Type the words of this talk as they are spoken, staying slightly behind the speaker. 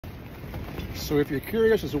So if you're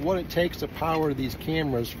curious as to what it takes to power these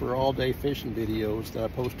cameras for all-day fishing videos that I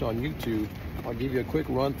post on YouTube, I'll give you a quick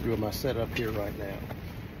run through of my setup here right now.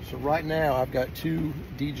 So right now I've got two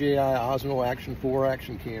DJI Osmo Action 4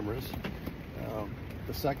 action cameras.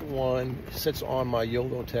 The second one sits on my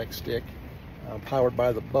YOLOtech stick, powered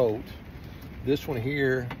by the boat. This one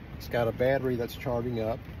here, it's got a battery that's charging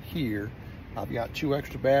up here. I've got two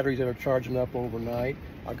extra batteries that are charging up overnight.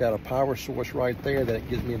 I've got a power source right there that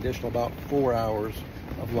gives me additional about 4 hours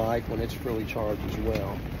of life when it's fully charged as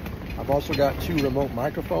well. I've also got two remote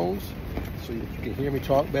microphones, so you can hear me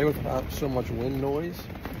talk better without so much wind noise.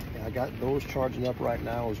 And I got those charging up right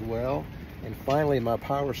now as well. And finally, my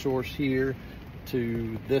power source here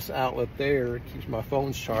to this outlet there keeps my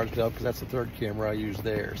phones charged up, because that's the third camera I use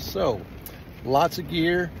there. So, lots of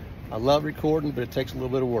gear. I love recording, but it takes a little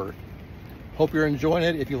bit of work. Hope you're enjoying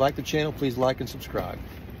it. If you like the channel, please like and subscribe.